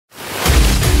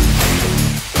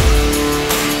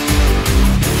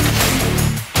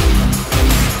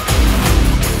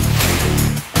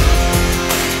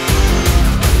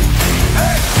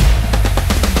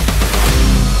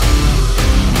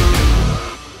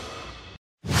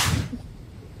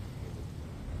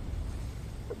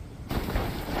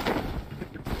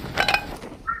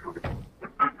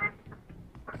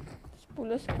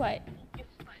squad.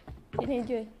 Sini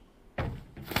je.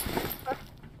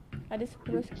 Ada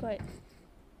 10 squad.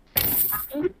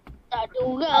 Tak ada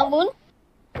orang pun.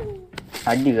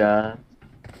 Ada lah.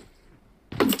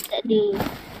 Tak ada.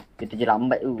 Kita je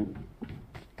lambat tu.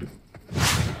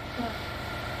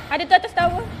 Ada tu atas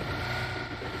tower.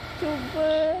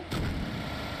 Cuba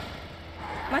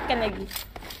makan lagi.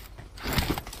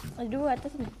 Ada 2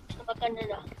 atas ni. Makan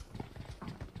dah.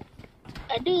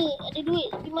 Ada duit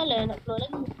tapi malas nak keluar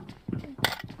lagi.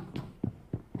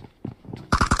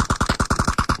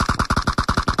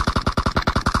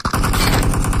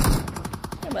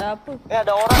 Buat apa?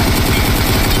 Ada orang.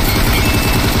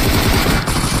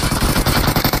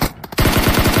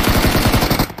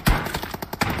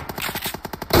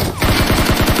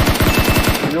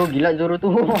 Yo, gila Zoro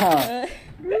tu.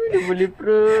 Dia boleh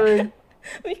prank.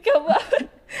 Mika buat.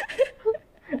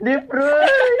 Dia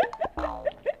prank.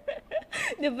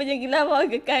 Dia punya gila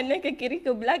bawa ke kanan, ke kiri,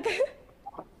 ke belakang.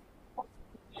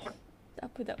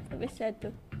 Tak apa. Biasa tu.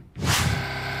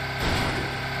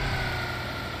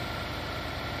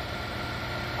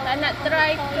 Tak nak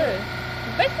try ke?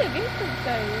 Best ke gitu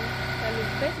kan? Kalau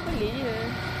best boleh je.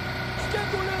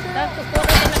 Takut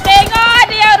korang tak nak tengok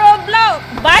dia Roblox.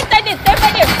 Bantai dia,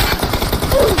 tembak dia.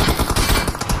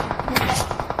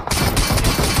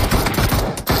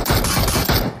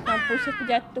 Mampus aku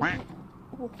jatuh.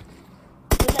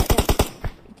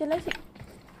 Jalan sik.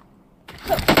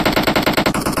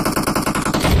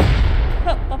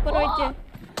 Hop, Papa Roger.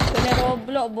 Kena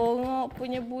Roblox bongok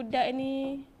punya budak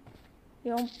ni.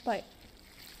 Lompat.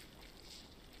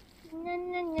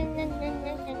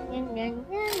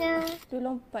 Tu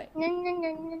lompat.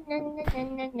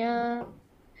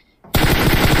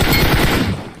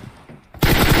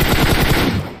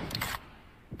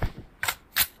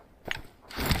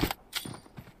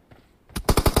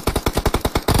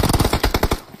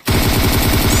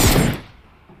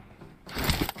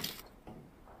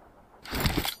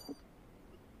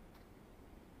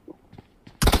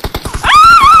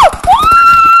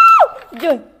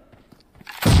 Jom.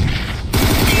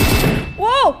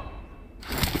 Wow.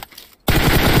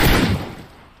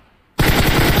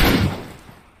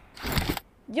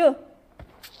 Jom.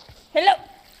 Hello.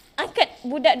 Angkat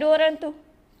budak 2 orang tu.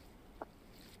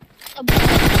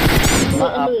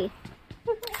 Maaf.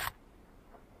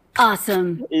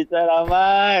 Awesome. Isa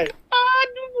ramai.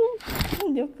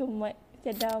 Jom ke mat.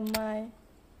 Macam damai.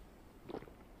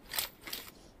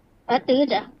 Mata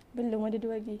dah. Belum, ada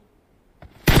 2 lagi.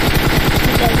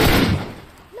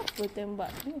 Kenapa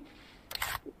tembak ni?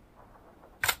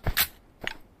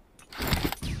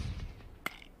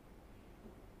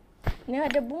 Ni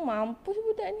ada bom, mampus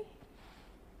budak ni.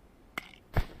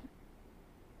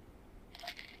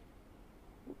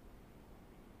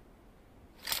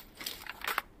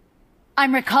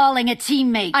 I'm recalling a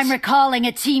teammate. I'm recalling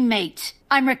a teammate.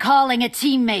 I'm recalling a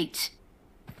teammate.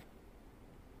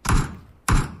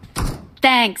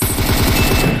 Thanks.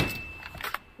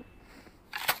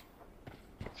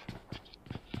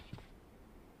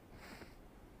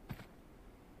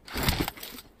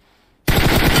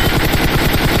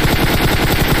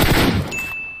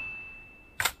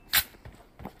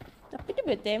 Tapi dia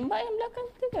boleh tembak yang belakang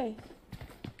tu guys.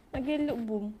 Lagi look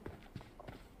boom.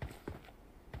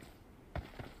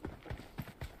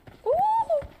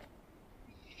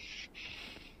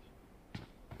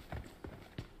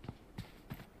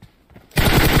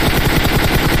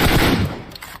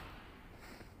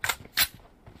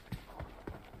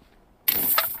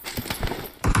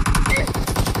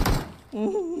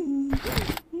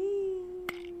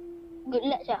 Good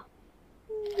luck Syah.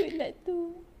 Good luck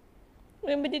tu.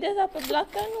 Member dia dah sampai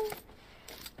belakang tu.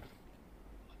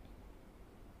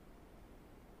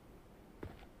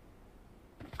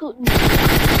 Good luck.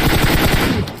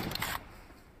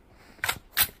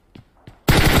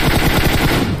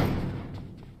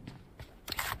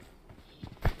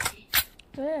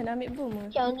 Tu lah, nak ambil boom ke?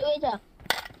 Syah unjuk je.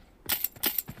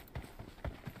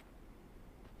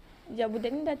 Sekejap,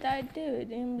 budak ni dah tak ada.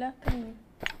 Dia yang belakang ni.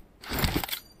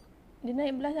 Dia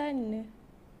naik belah sana.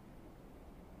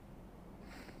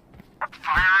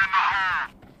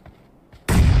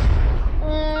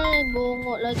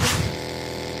 Bongok lagi.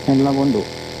 Yang dalam pondok.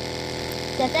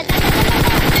 Tak.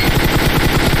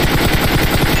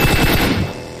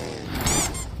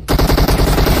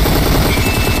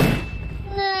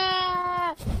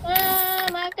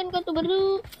 Makan kau tu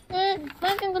baru.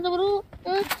 Makan kau tu baru.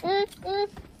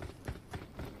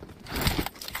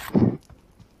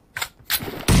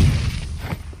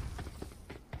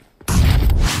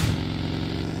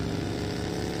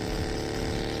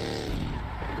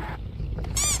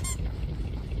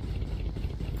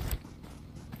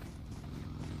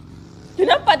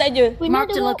 nampak tak je?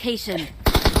 Marked a location.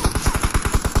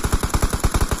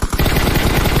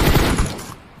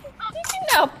 Ni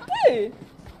kenapa?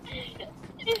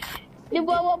 Dia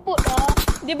bawa bot dah.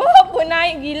 Dia bawa pun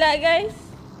naik gila guys.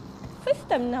 First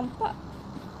time nampak.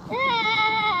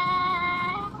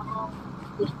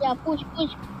 Push dah, push.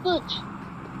 Push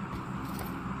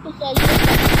saya.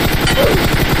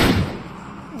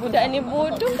 Budak ni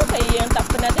bodoh ke saya yang tak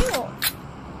pernah tengok?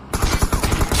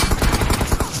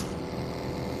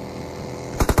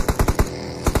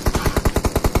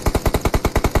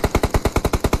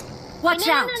 Watch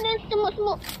out! Semut.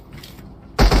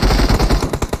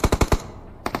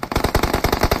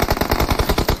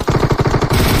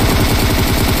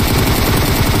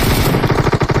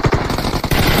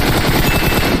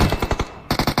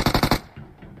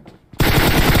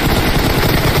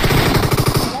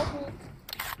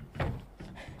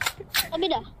 Habis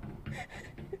dah?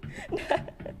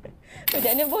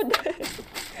 Budak ni bodoh.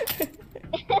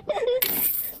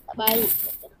 Tak baik.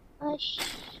 Aish.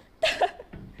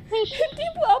 Dia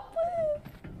buat apa?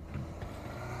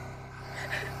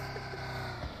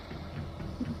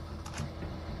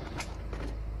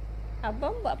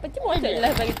 Abang buat apa? Cuma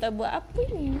masalah bagi tahu buat apa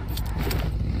ni?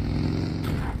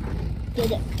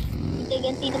 Sekejap. Kita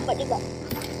ganti tempat juga.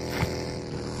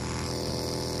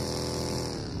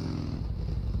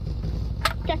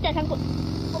 Cas sangkut.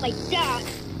 Oh my god.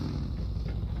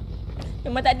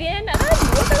 Memang tak ada yang nak laju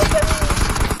macam ni.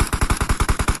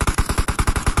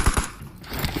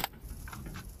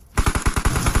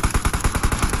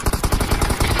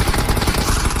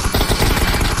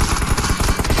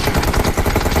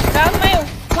 Ramai.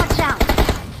 Watch out!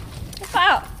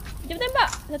 Tembak. Jom tembak.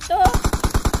 Satu.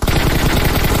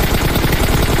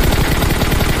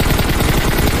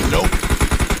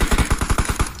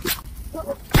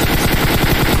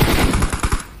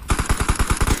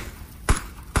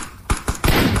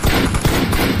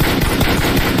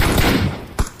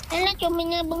 Alah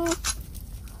comelnya abang.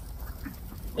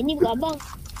 Ini bukan abang.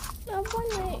 Abang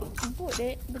naik boat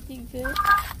dek bertiga.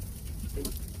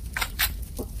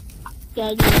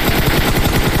 Jadi.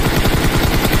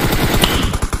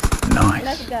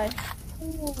 Last guy.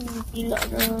 Gila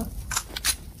dah.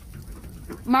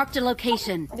 Marked a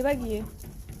location. Dia bagi je.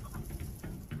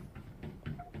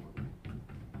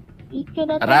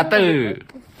 Ikan datang. Rata.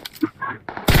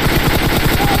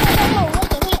 Oh, what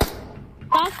the heck?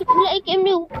 Takut pula AKM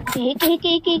dia.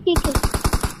 Heke.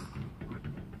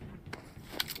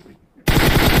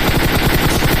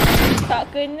 Tak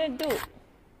kena duk.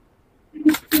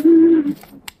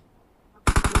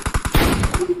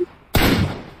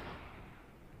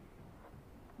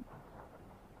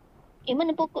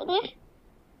 Mana pokok tu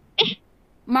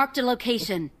Marked a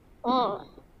location. Oh.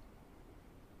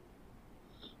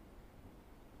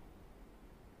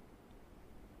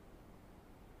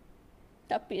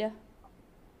 Tapi ya.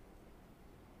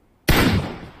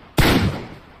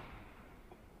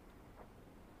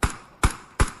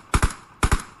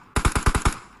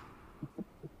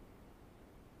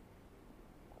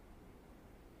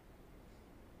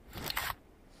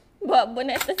 Buat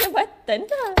bonnet atas jabatan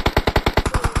dah.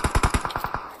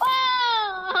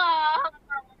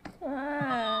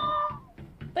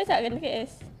 Pasal kena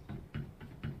KS.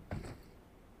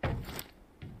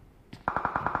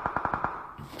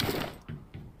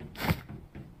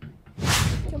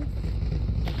 Jom.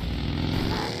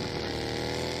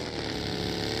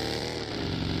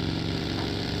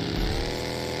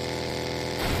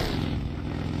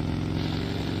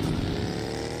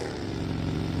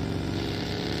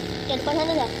 Yang depan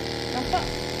sana dah. Nampak?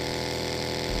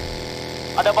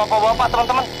 Ada bapak-bapak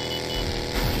teman-teman.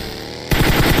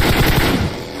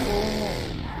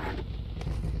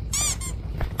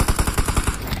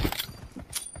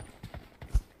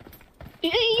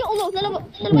 Ya Allah, dalam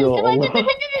Ya Allah.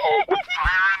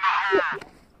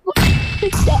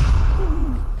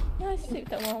 Nasib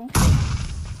tak mampu.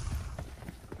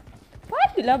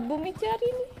 Padalah bom meja hari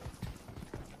ni.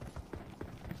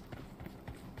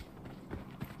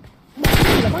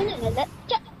 Banyak lah.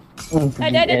 Cak.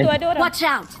 Ada tu, ada orang. Watch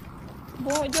out!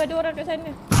 Bom meja ada orang kat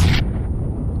sana.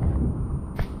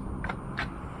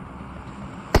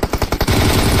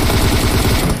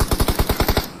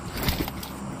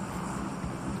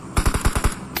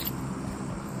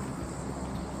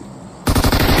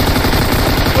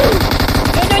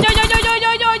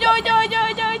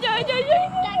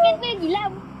 Takkan saya gila.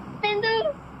 Pen tu.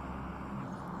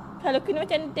 Kalau kena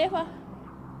macam death lah.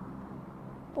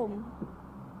 Bom.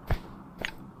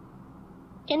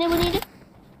 Macam mana bunyi dia?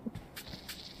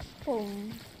 Bom.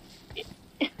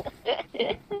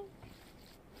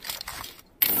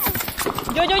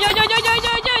 Jo.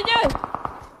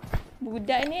 Budak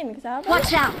Tidak ni kan sahabat.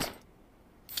 Watch out!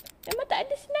 Memang tak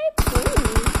ada sniper.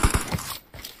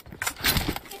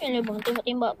 Ni bang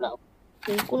tembak-tembak pula.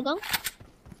 Pukul kang.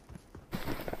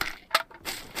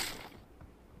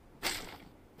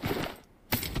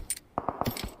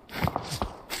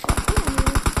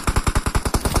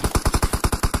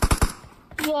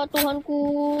 Ya Tuhanku,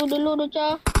 dulu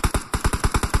docah.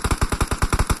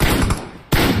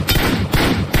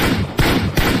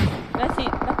 Nasi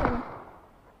belakang.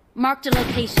 Marked a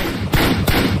location.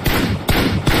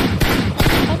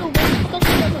 Aduh, bukan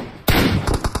sudah tu.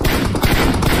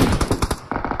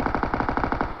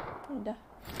 Dah.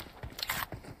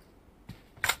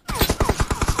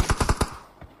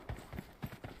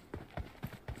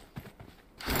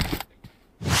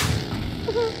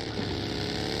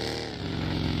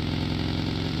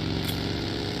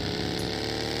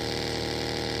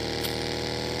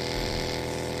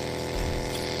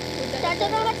 Tak ada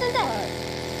orang atas tak?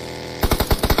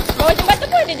 Bawah jembatan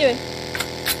pun ada je.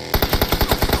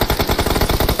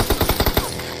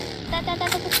 Tak.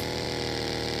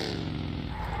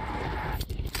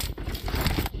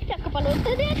 Tak kepala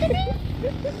otak dia tadi.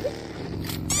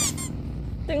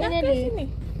 Tengah Sini ke ada. sini?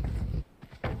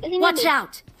 Kat sini Watch ada.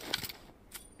 out!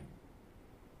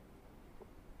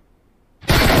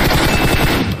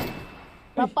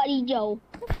 Bapak hijau.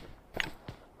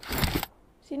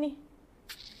 Sini.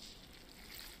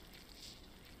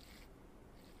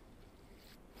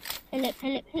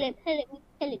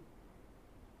 Help.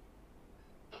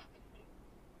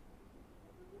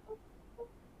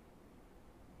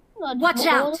 Watch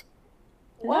out!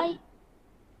 Why?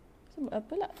 Sebab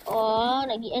apa lah? Oh,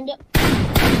 nak pergi end dia.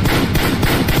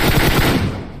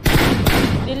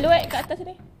 Dia luat kat atas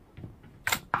ni.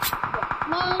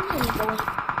 Mana ni bawah?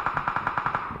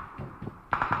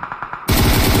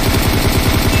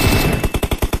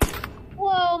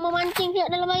 Wow, memancing pihak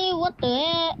dalam air. What the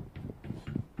heck?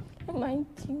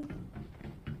 Mancing.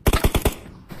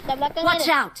 Kat belakang Watch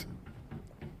ada. out!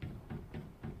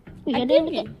 Ui, ada yang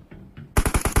dekat.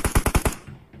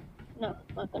 Nak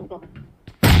makan kau.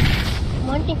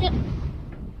 Memancing pihak.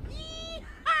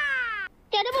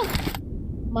 Tiada bom.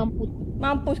 Mampus.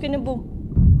 Mampus kena bom.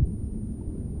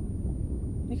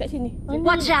 Dekat sini.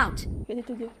 Watch out! Dekat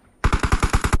situ je.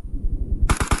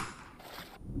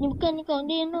 Ni bukan ni kau.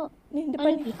 Dia nak. Ni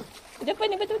depan Mana ni. dia? Depan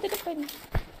ni betul-betul depan ni.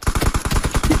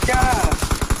 Ica.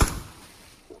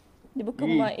 Dia bukan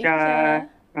mak Ica.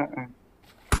 Ica.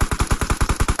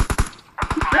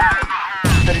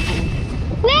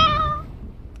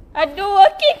 Aduh,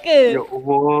 okey ke? Ya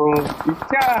Allah.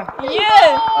 Ica. Ya.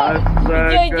 Astaga.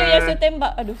 Je yang saya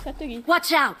tembak. Aduh, satu lagi.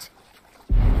 Watch out!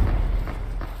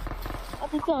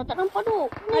 Apa kau? Tak nampak tu.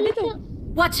 Ada tu.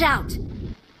 Watch out!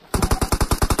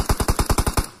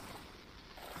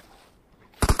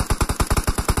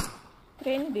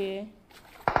 Friend dia.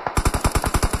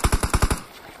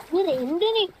 Ni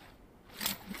render ni.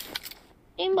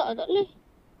 Tembak tak boleh.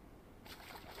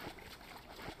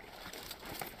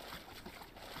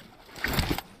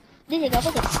 Dia cakap apa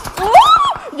tu? Oh!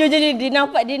 Dia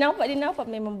nampak.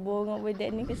 Memang bongok budak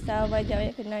ni. Kesal bajak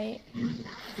banyak kena naik.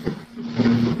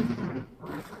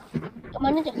 Kat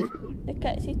mana je?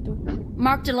 Dekat situ.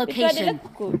 Marked a Itu ada location.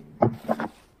 lekuk.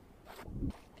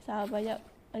 Kesal banyak.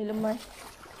 Ada lemas.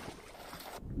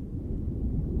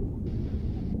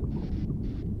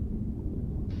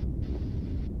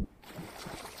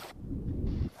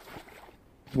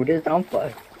 Budak tak nampak.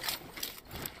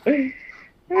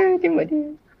 Tembak dia.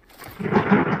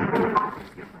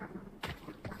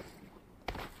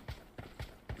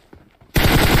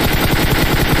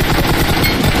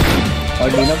 Oh,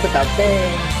 dia nampak tak pen.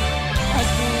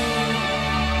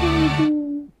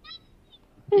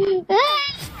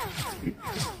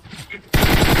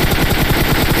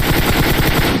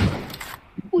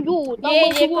 Uyo, Ye,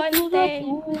 tambah ye, 21. konten.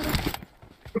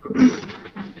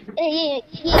 Ye,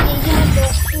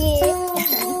 masuk.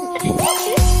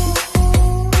 Ye.